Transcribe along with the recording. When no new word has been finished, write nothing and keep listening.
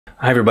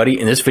Hi everybody,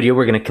 in this video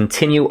we're going to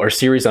continue our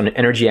series on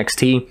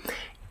EnergyXT.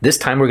 This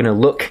time we're going to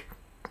look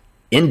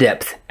in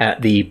depth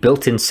at the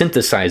built-in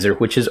synthesizer,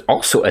 which is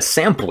also a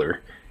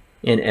sampler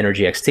in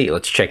EnergyXT.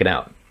 Let's check it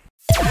out.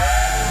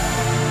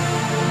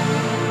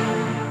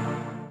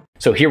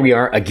 So here we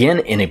are again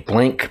in a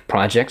blank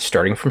project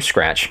starting from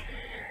scratch,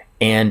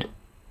 and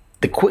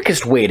the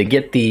quickest way to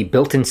get the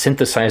built-in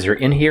synthesizer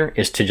in here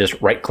is to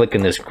just right-click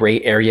in this gray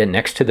area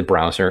next to the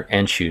browser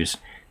and choose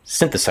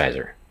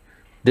Synthesizer.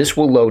 This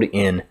will load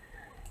in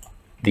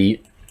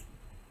the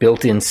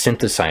built-in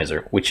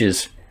synthesizer, which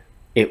is,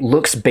 it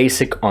looks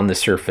basic on the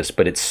surface,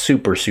 but it's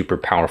super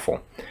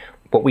powerful.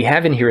 What we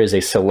have in here is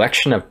a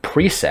selection of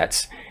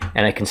presets,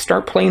 and I can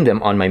start playing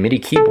them on my MIDI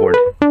keyboard.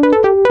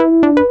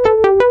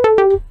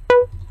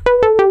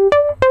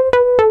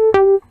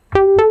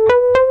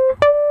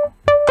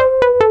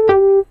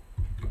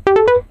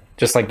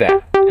 Just like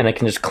that. And I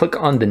can just click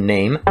on the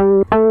name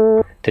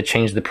to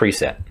change the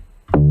preset.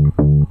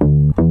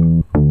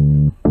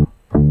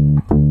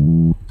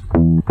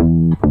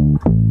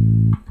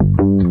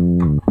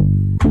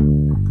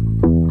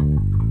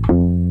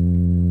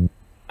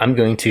 I'm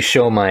going to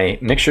show my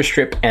mixer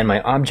strip and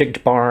my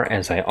object bar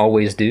as I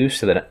always do,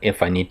 so that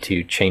if I need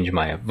to change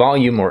my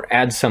volume or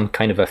add some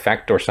kind of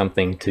effect or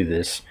something to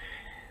this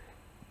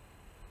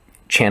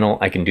channel,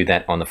 I can do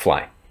that on the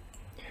fly.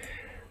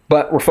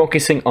 But we're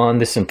focusing on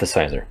the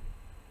synthesizer.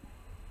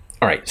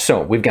 All right,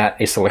 so we've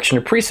got a selection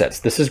of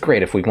presets. This is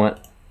great if we want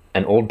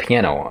an old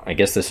piano. I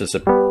guess this is a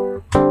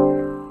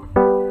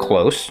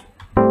close.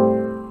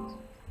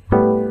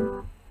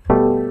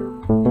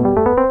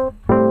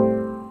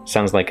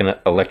 Sounds like an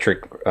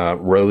electric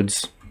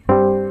Rhodes.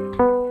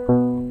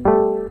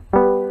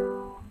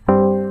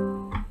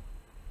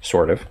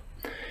 Sort of.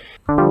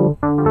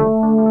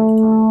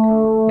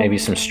 Maybe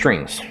some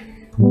strings.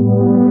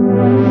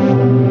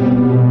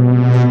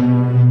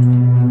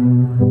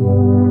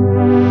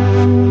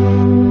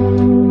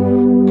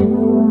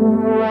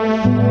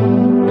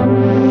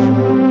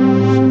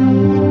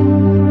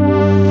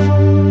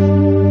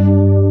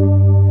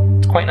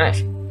 It's quite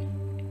nice.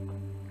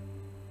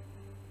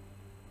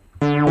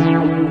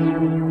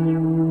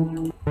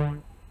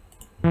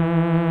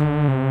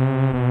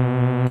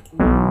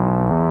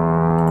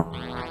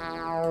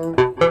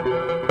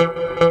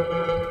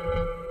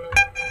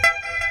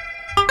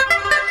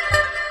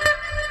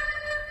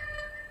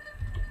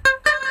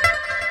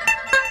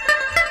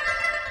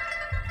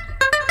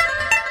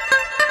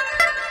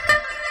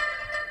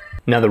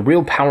 Now, the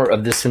real power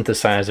of this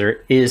synthesizer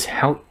is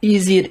how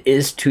easy it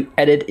is to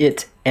edit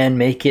it and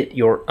make it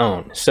your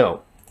own.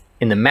 So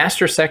in the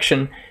master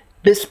section,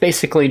 this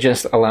basically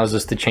just allows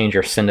us to change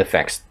our synth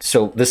effects.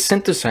 So the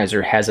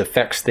synthesizer has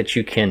effects that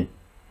you can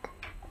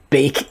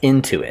bake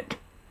into it,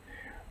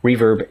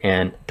 reverb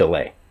and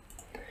delay.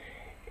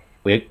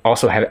 We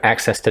also have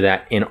access to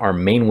that in our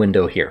main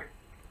window here.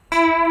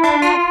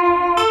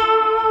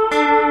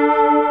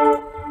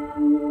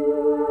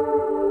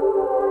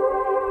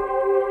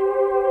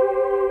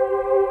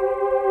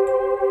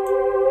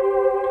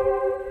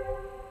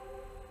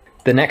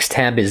 The next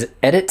tab is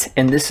Edit,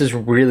 and this is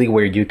really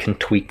where you can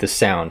tweak the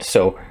sound.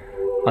 So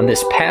on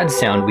this pad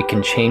sound, we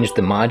can change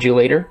the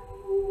modulator.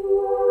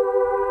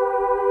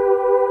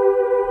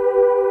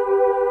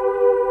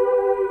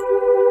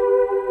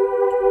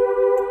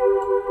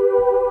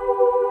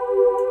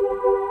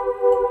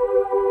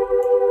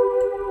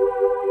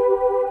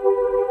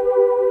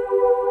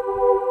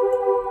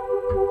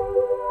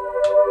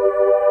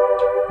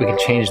 We can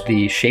change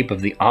the shape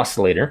of the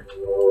oscillator.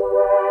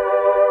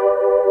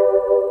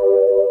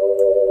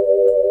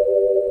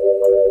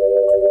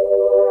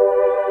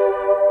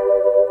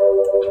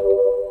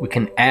 We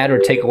can add or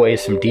take away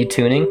some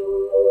detuning.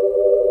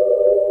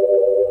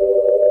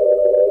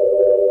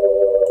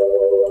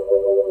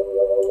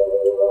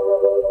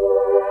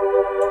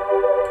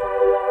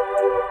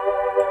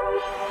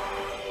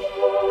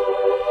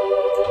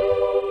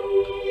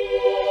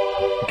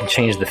 We can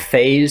change the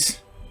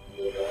phase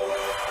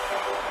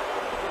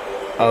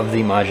of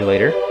the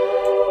modulator.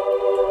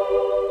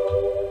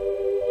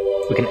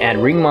 We can add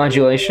ring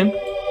modulation.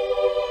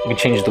 We can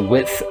change the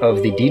width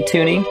of the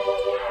detuning.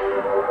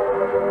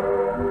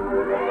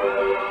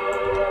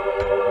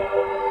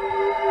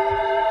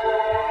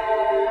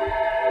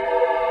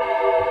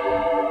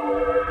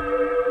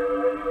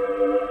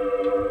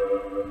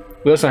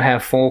 We also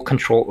have full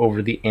control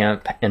over the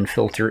amp and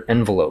filter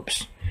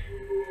envelopes.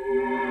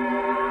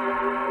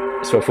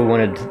 So if we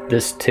wanted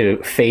this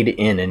to fade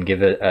in and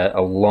give it a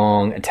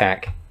long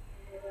attack,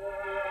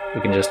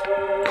 we can just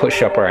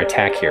push up our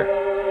attack here.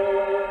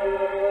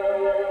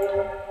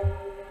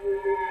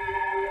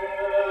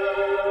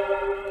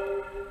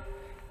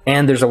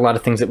 And there's a lot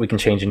of things that we can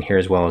change in here,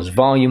 as well as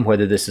volume,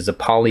 whether this is a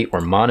poly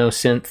or mono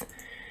synth.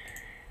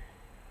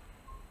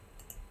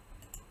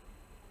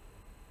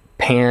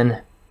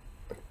 Pan.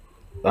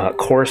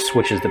 Coarse,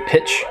 which is the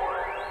pitch.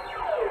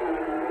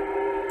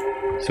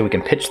 So we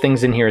can pitch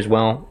things in here as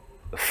well.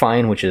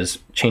 Fine, which is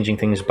changing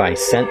things by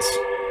sense.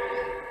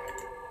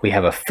 We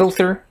have a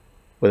filter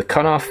with a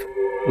cutoff.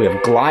 We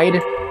have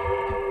glide,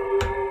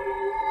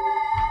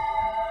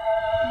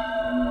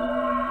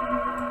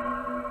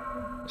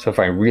 So if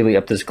I really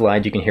up this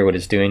glide, you can hear what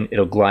it's doing.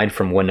 It'll glide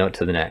from one note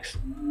to the next.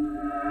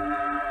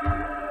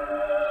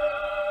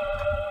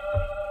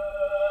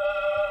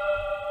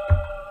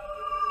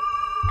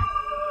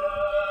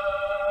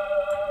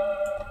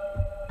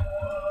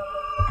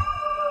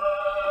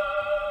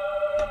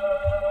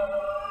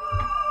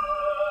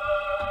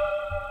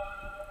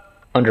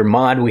 Under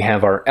mod, we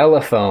have our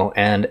LFO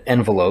and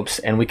envelopes,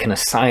 and we can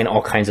assign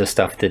all kinds of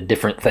stuff to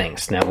different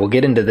things. Now, we'll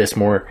get into this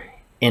more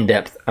in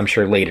depth, I'm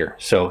sure, later.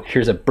 So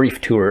here's a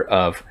brief tour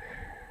of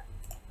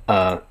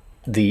the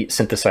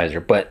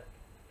synthesizer. But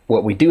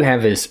what we do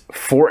have is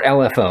 4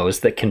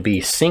 LFOs that can be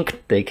synced.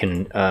 They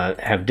can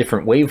have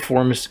different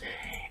waveforms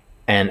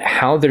and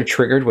how they're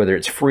triggered, whether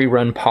it's free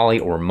run, poly,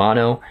 or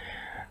mono,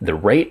 the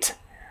rate,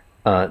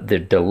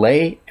 the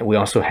delay. And we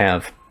also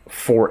have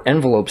 4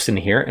 envelopes in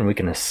here, and we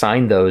can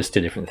assign those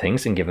to different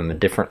things and give them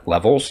different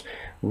levels.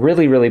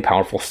 Really, really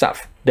powerful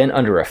stuff. Then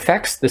under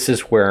effects, this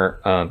is where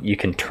you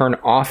can turn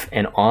off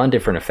and on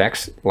different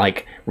effects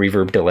like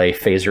reverb, delay,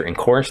 phaser, and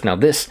chorus. Now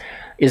this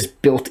is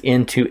built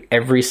into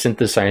every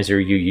synthesizer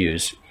you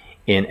use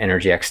in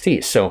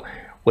EnergyXT. So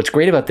what's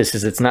great about this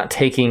is it's not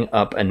taking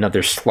up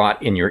another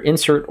slot in your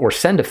insert or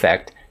send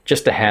effect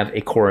just to have a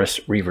chorus,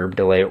 reverb,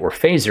 delay, or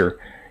phaser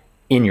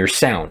in your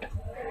sound.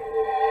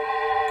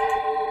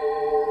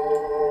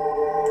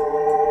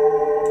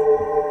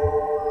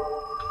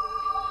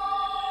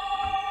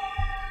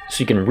 So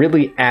you can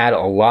really add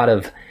a lot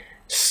of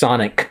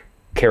sonic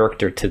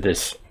character to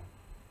this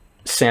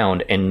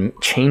sound and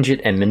change it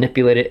and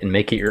manipulate it and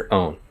make it your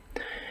own.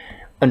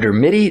 Under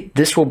MIDI,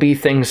 this will be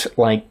things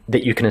like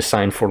that you can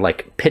assign for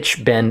like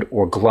pitch, bend,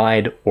 or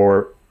glide,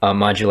 or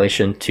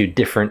modulation to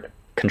different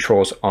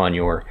controls on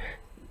your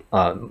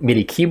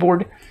MIDI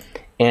keyboard,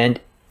 and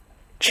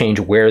change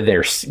where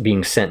they're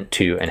being sent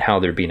to and how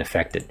they're being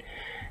affected.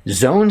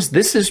 Zones,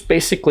 this is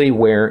basically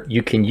where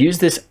you can use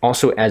this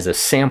also as a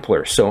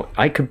sampler. So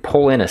I could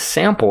pull in a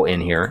sample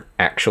in here,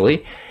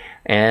 actually,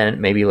 and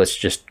maybe let's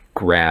just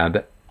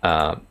grab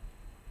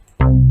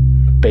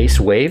bass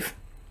wave,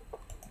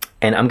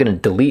 and I'm going to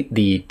delete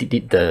the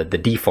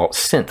default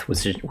synth,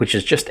 which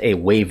is just a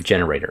wave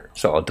generator.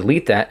 So I'll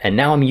delete that, and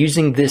now I'm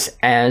using this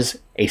as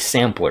a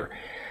sampler.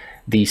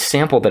 The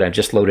sample that I've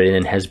just loaded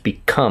in has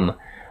become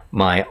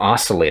my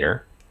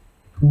oscillator.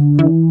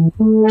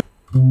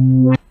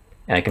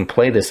 And I can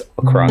play this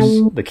across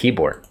the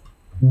keyboard.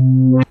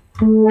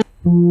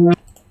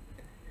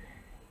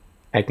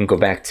 I can go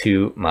back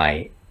to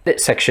my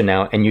edit section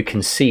now, and you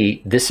can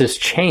see this has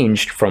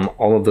changed from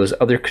all of those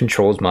other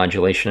controls,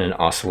 modulation and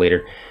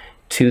oscillator,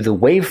 to the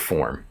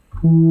waveform.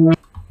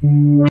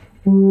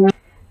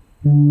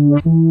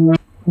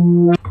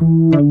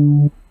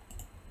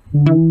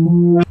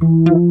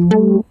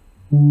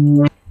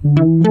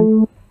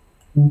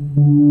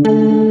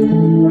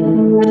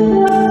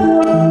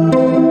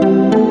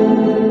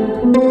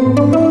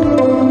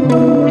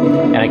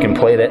 And I can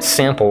play that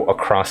sample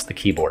across the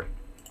keyboard.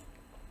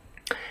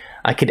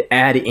 I could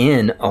add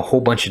in a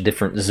whole bunch of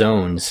different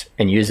zones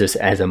and use this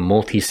as a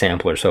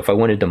multi-sampler. So if I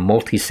wanted to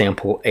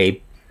multi-sample a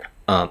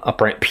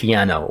upright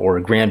piano or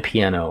a grand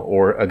piano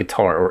or a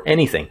guitar or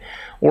anything,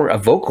 or a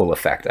vocal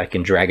effect, I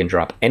can drag and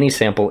drop any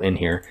sample in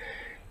here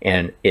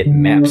and it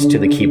maps to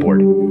the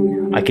keyboard.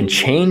 I can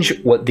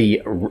change what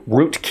the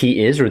root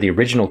key is, or the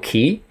original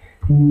key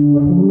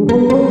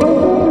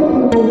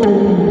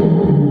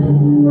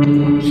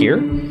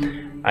here.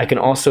 I can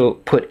also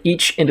put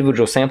each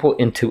individual sample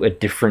into a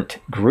different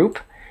group.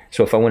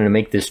 So if I wanted to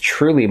make this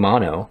truly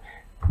mono,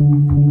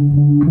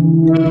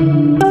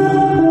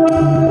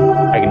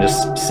 I can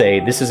just say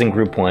this is in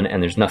group 1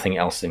 and there's nothing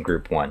else in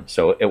group 1.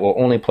 So it will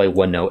only play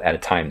one note at a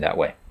time that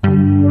way.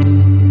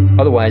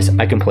 Otherwise,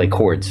 I can play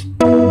chords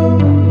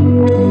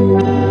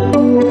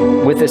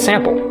with a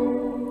sample.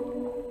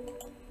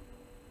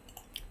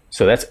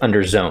 So that's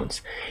under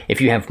zones. If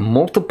you have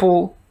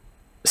multiple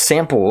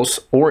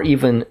samples or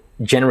even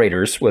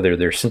generators, whether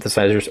they're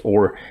synthesizers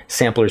or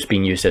samplers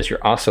being used as your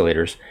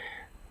oscillators,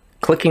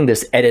 clicking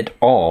this edit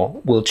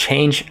all will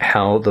change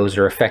how those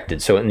are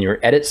affected. So in your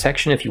edit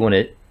section, if you want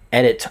to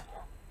edit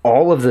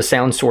all of the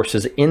sound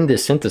sources in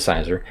this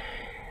synthesizer,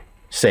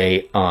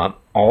 say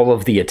all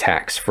of the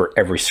attacks for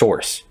every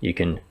source, you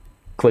can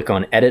click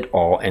on edit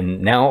all,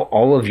 and now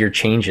all of your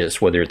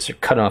changes, whether it's a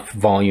cutoff,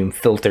 volume,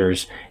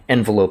 filters,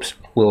 envelopes,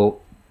 will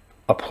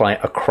apply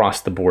across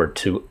the board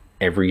to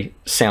every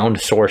sound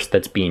source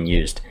that's being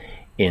used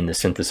in the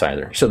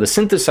synthesizer. So the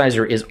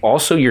synthesizer is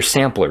also your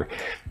sampler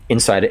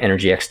inside of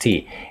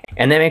EnergyXT,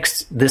 and that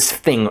makes this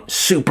thing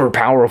super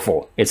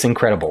powerful. It's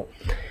incredible.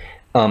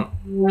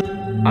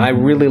 I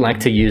really like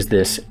to use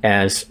this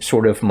as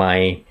sort of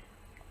my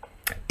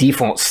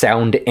default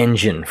sound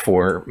engine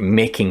for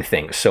making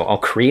things. So I'll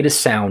create a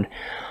sound,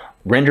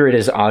 render it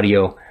as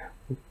audio,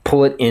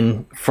 pull it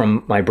in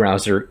from my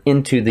browser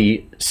into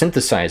the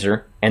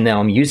synthesizer, and now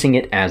I'm using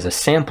it as a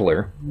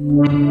sampler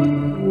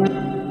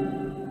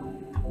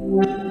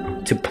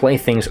to play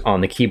things on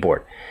the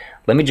keyboard.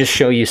 Let me just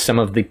show you some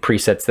of the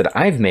presets that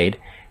I've made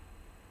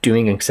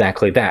doing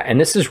exactly that. And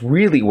this is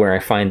really where I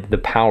find the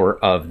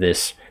power of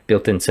this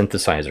built-in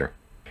synthesizer.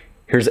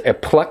 Here's a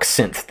pluck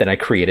synth that I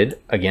created,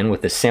 again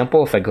with this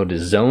sample. If I go to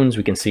zones,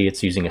 we can see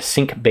it's using a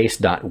sync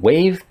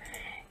bass.wave.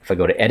 If I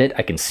go to edit,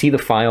 I can see the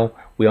file.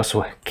 We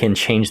also can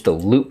change the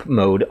loop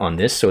mode on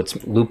this, so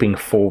it's looping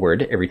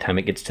forward. Every time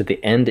it gets to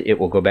the end, it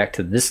will go back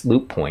to this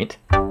loop point,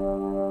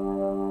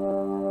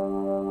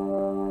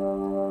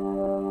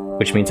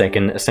 which means I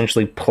can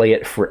essentially play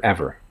it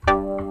forever.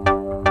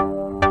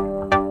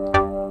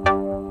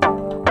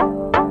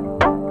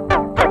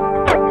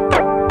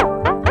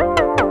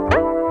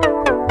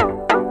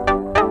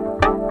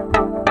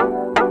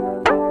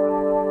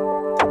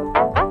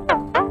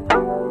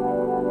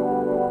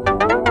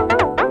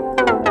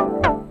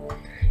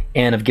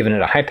 And I've given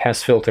it a high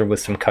pass filter with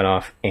some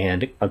cutoff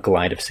and a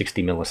glide of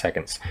 60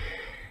 milliseconds.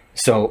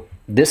 So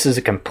this is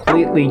a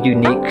completely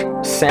unique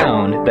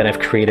sound that I've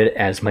created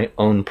as my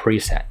own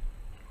preset.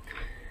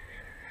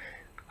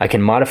 I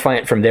can modify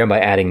it from there by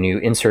adding new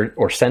insert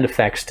or send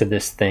effects to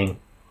this thing.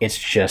 It's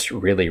just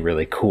really,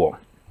 really cool.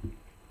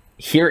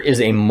 Here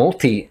is a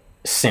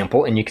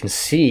multi-sample, and you can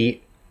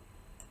see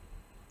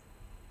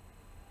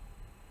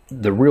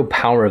the real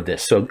power of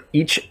this. So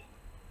each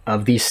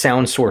of these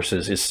sound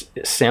sources is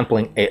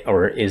sampling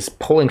or is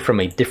pulling from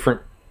a different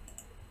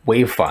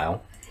wave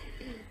file.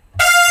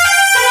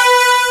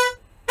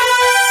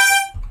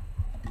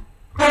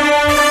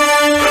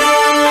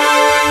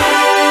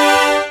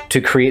 To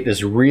create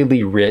this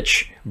really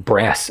rich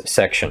brass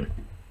section.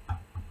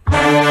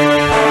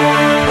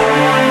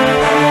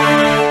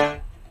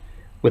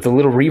 With a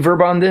little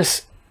reverb on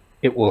this,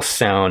 it will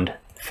sound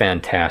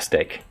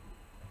fantastic.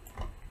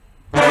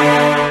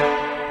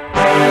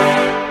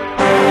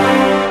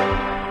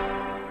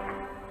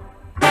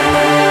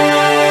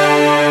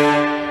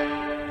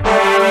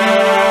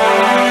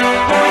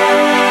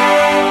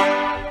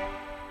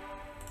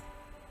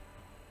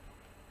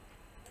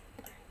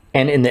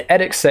 And in the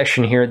edit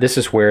section here, this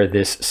is where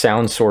this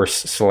sound source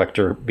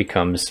selector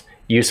becomes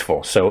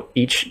useful. So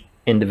each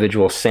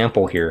individual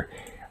sample here,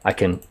 I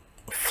can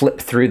flip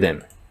through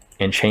them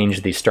and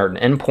change the start and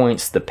end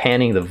points, the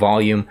panning, the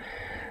volume,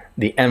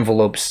 the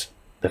envelopes,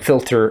 the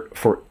filter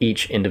for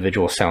each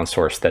individual sound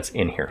source that's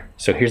in here.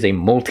 So here's a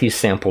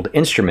multi-sampled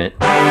instrument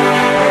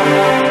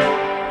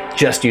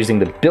just using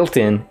the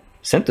built-in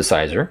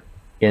synthesizer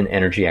in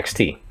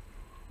EnergyXT.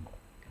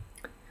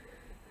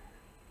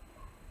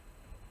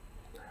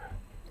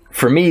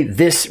 For me,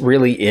 this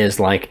really is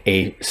like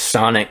a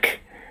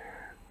sonic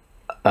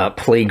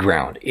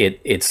playground.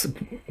 It's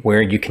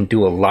where you can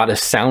do a lot of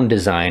sound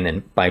design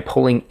and by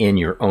pulling in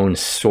your own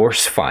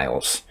source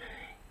files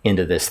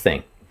into this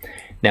thing.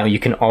 Now you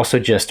can also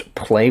just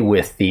play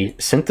with the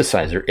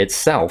synthesizer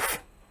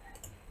itself,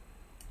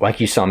 like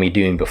you saw me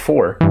doing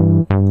before.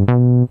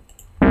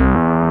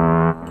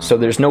 So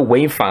there's no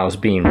wave files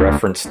being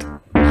referenced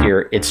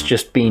here. It's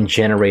just being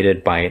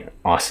generated by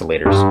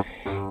oscillators.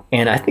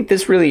 And I think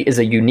this really is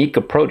a unique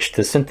approach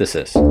to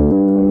synthesis.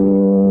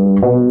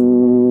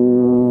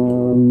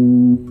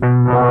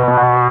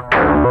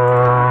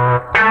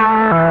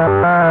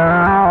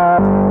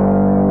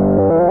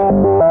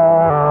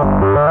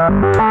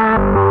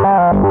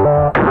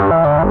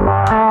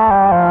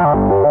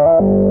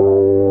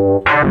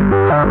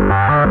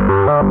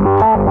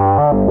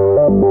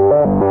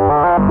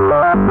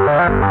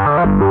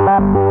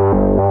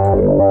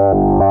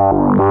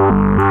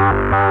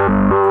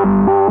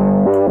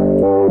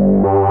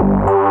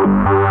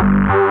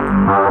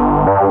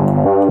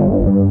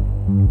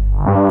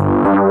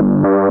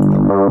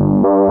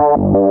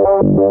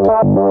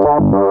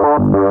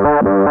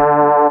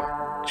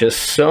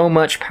 Just so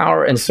much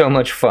power and so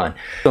much fun.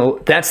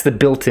 So that's the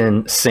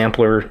built-in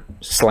sampler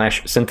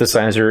slash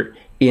synthesizer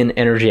in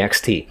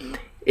EnergyXT.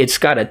 It's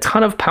got a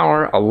ton of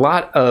power, a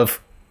lot of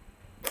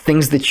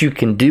things that you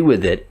can do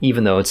with it,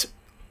 even though it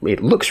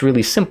looks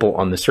really simple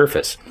on the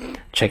surface.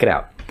 Check it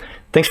out.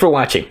 Thanks for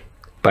watching.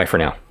 Bye for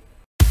now.